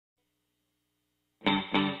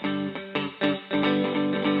Realize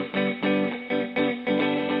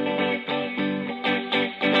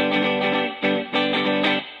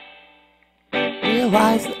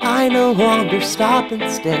that I no longer stop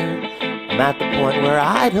and stare. I'm at the point where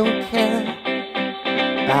I don't care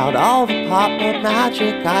about all the pop-up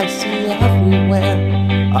magic I see everywhere.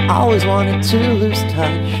 I always wanted to lose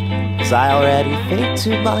touch, 'cause I already think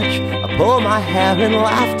too much. I pull my hair and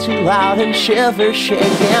laugh too loud and shiver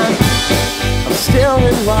shaking. I'm still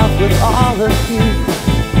in love with all of you,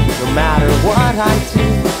 no matter what I do.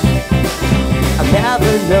 I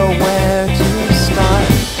never know where to start.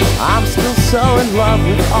 I'm still so in love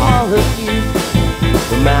with all of you,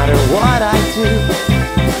 no matter what I do.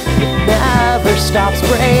 It never stops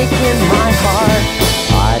breaking my heart.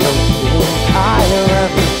 I don't think I'll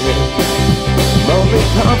ever get. I'm only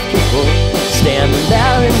comfortable standing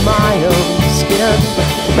there in my own skin.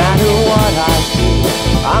 No matter what I do,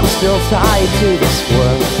 I'm still tied to this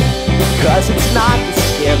world, 'cause it's